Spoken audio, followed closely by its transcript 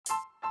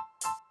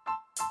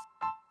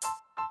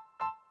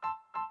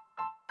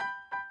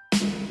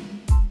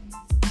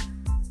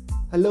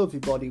Hello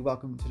everybody,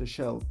 welcome to the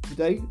show.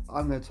 Today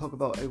I'm going to talk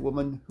about a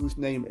woman whose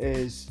name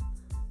is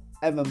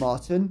Emma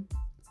Martin.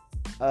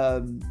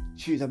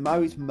 She's a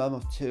married mum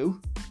of two.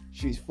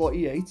 She's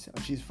 48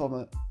 and she's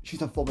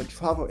a former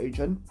travel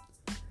agent.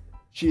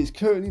 She is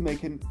currently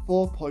making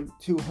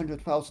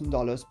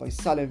 $4,200,000 by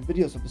selling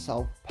videos of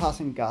herself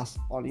passing gas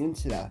on the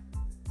internet.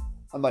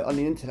 And by on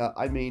the internet,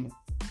 I mean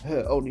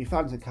her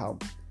OnlyFarts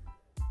account,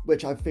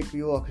 which I think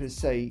we all could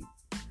say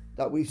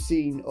that we've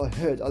seen or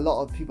heard a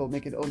lot of people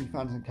making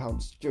OnlyFarts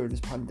accounts during this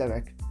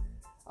pandemic.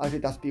 I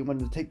think that's been one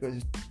of the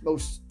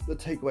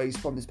takeaways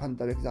from this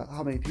pandemic, is that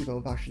how many people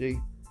have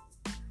actually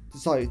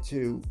decided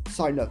to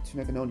sign up to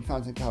make an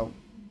OnlyFarts account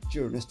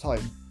during this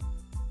time.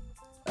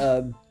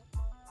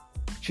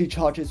 She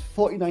charges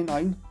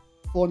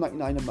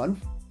 $4.99 a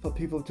month for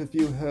people to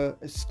view her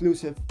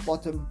exclusive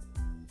bottom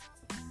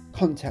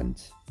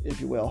content, if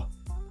you will.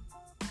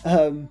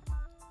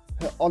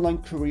 Her online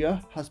career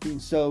has been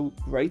so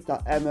great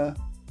that Emma,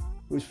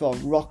 who's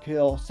from Rock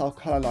Hill, South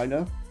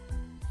Carolina,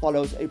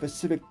 follows a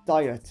specific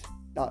diet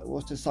that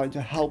was designed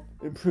to help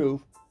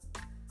improve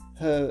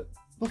her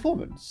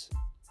performance.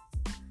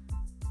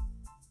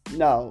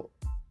 Now,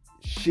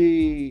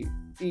 she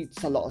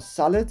eats a lot of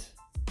salad,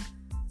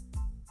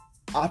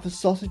 apple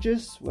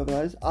sausages, whatever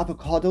that is,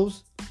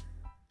 avocados.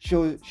 She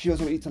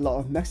also eats a lot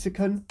of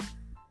Mexican.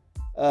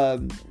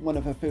 One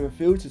of her favourite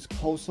foods is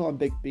coleslaw and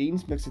baked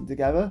beans mixing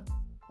together.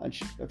 And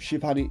she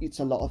apparently eats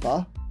a lot of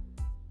that.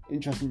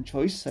 Interesting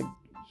choice, I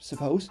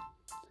suppose.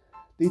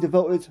 The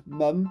devoted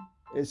mum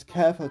is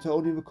careful to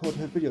only record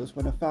her videos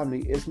when her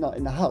family is not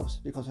in the house,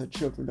 because her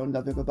children know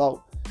nothing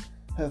about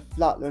her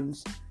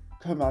flatlands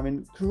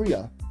Caribbean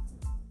career.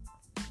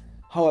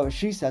 However,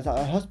 she says that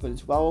her husband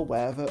is well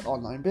aware of her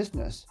online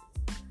business.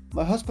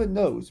 My husband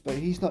knows, but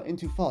he's not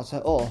into farts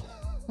at all.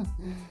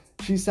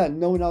 She said,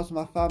 no one else in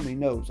my family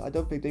knows. I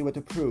don't think they would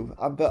approve,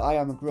 but I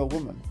am a grown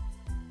woman.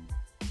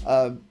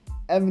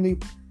 Emily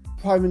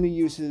primarily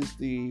uses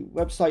the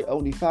website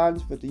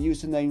OnlyFans with the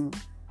username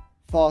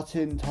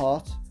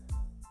FartinTart,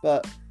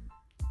 but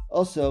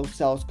also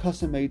sells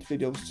custom-made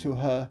videos to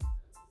her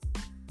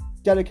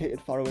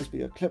dedicated followers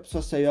via clips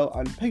for sale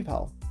and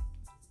PayPal.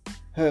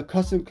 Her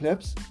custom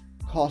clips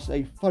cost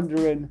a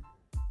thundering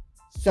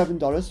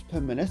 $7 per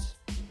minute.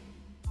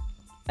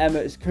 Emma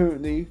is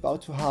currently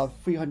about to have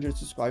 300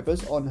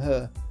 subscribers on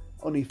her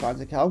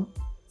OnlyFans account,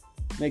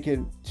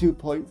 making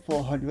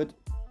 $2,400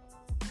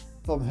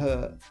 from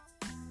her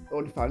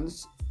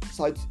OnlyFans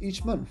site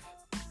each month.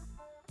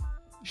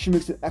 She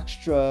makes an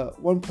extra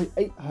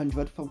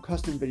 $1,800 from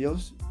custom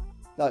videos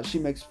that she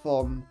makes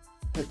from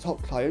her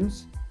top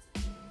clients.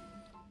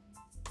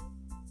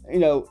 You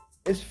know,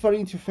 it's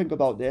funny to think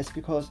about this,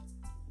 because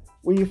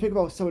when you think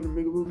about someone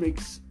who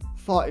makes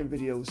farting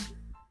videos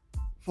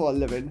for a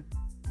living,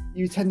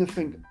 you tend to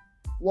think,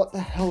 what the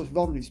hell is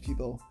wrong with these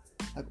people?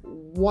 Like,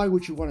 why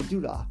would you want to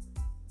do that?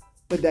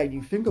 But then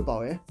you think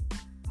about it,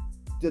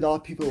 there are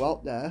people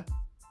out there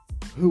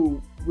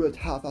who would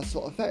have that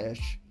sort of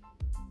fetish.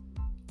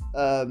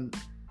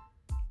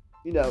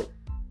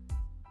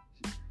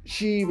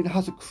 She even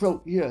has a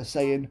quote here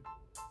saying,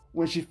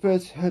 when she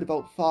first heard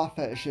about fart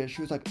fetishes, she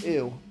was like,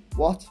 ew,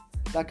 what?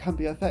 That can't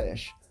be a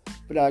fetish.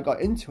 But then I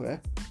got into it,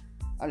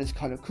 and it's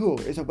kind of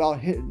cool. It's a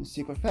well-hidden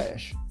secret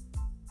fetish.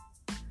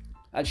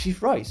 And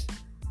she's right.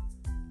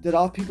 There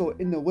are people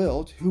in the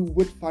world who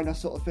would find that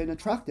sort of thing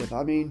attractive.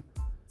 I mean,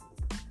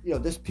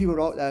 there's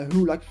people out there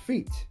who like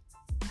feet,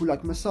 who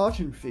like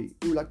massaging feet,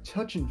 who like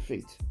touching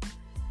feet,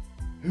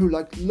 who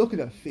like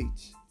looking at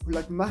feet, who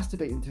like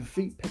masturbating to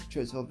feet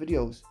pictures or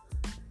videos.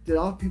 There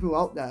are people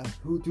out there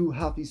who do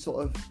have these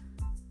sort of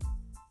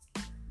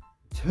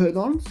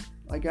turn-ons,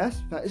 I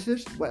guess,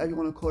 fetishes, whatever you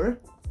want to call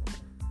it.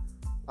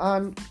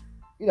 And,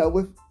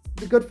 with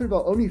the good thing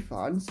about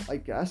OnlyFans, I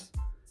guess,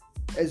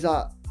 is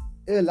that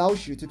it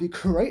allows you to be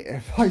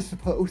creative, I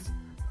suppose.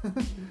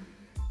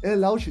 It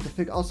allows you to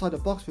think outside the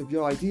box with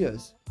your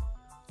ideas.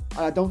 And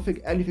I don't think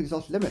anything's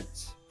off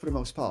limits for the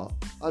most part.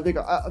 I think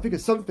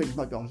some things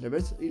might be off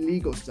limits,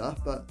 illegal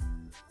stuff, but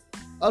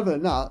other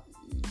than that,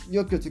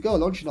 you're good to go. As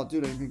long as you're not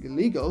doing anything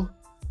illegal,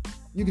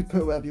 you can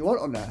put whatever you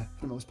want on there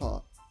for the most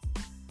part.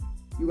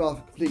 You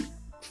have complete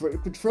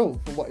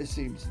control for what it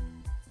seems.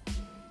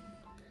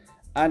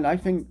 And I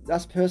think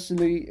that's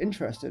personally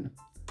interesting.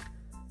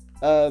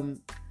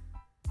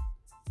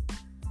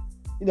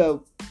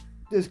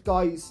 There's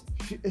guys,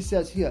 it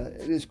says here,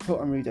 in this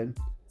quote I'm reading,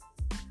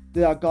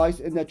 there are guys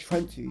in their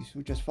 20s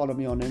who just follow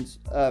me on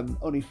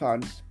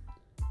OnlyFans.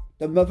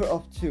 The mother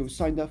of two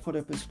signed up for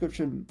the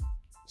prescription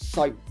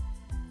site,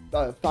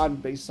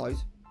 fan-based site,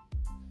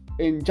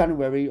 in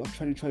January of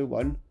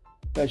 2021,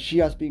 but she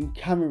has been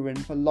cammering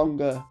for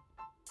longer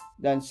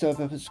than some of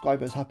her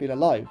subscribers have been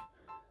alive.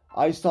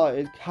 I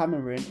started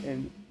cammering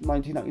in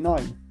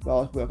 1999 while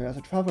I was working as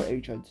a travel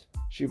agent,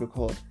 she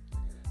recalled.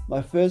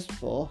 My first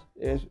thought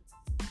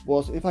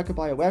was if I could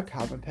buy a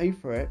webcam and pay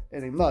for it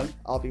in a month,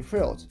 I'll be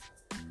thrilled.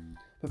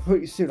 But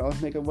pretty soon I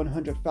was making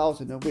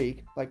 $100,000 a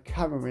week by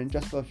cammering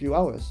just for a few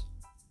hours.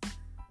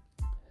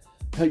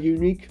 Her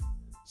unique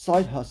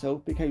side hustle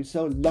became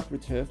so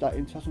lucrative that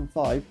in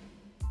 2005,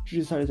 she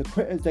decided to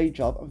quit her day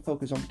job and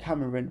focus on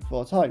cameraing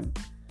full time.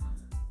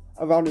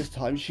 Around this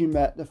time, she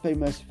met the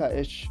famous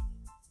fetish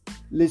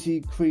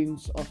Lizzie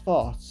Queens of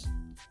Farts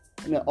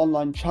in an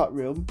online chat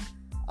room,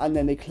 and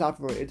then they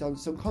collaborated on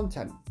some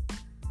content.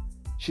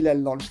 She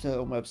then launched her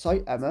own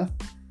website, Emma,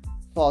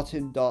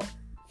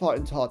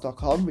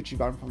 fartintart.com, which she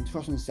ran from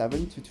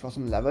 2007 to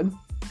 2011.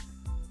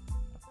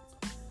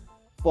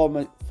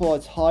 For a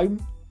time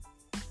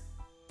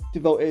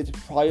devoted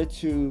prior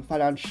to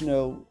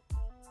financial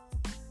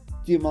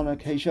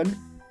demonetization,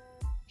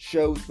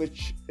 shows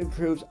which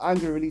improves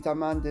angrily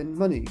demanding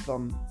money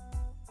from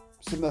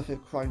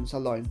subversive crimes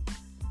online.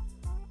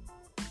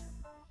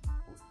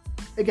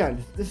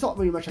 Again, there's not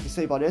really much I can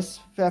say about this.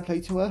 Fair play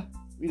to her.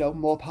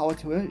 More power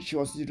to her. If she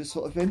wants to do this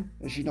sort of thing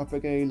and she's not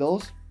breaking any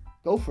laws,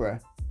 go for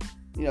it.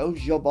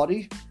 It's your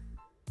body.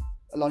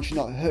 As long as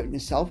you're not hurting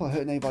yourself or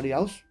hurting anybody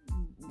else,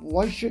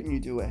 why shouldn't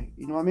you do it?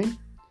 You know what I mean?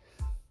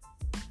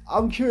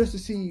 I'm curious to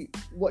see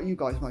what you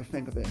guys might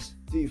think of this.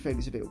 Do you think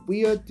it's a bit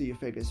weird? Do you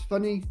think it's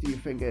funny? Do you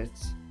think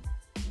it's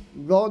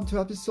wrong to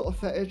have this sort of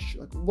fetish?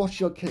 Like, what's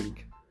your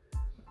kink?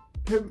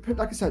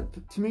 Like I said,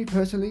 to me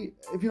personally,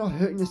 if you're not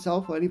hurting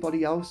yourself or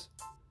anybody else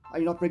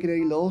and you're not breaking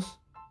any laws,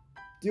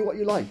 do what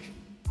you like.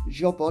 It's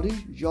your body,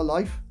 it's your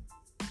life.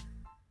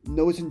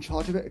 No one's in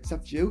charge of it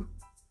except you,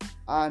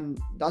 and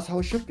that's how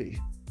it should be.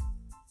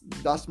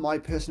 That's my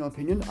personal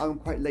opinion. I'm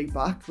quite laid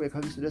back when it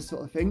comes to this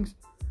sort of things.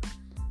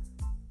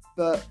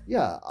 But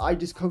yeah, I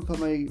just come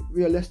from a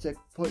realistic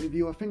point of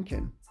view of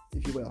thinking,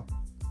 if you will.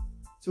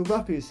 So with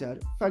that being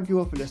said, thank you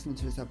all for listening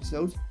to this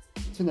episode.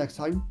 Till next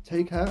time,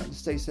 take care and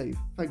stay safe.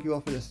 Thank you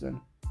all for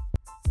listening.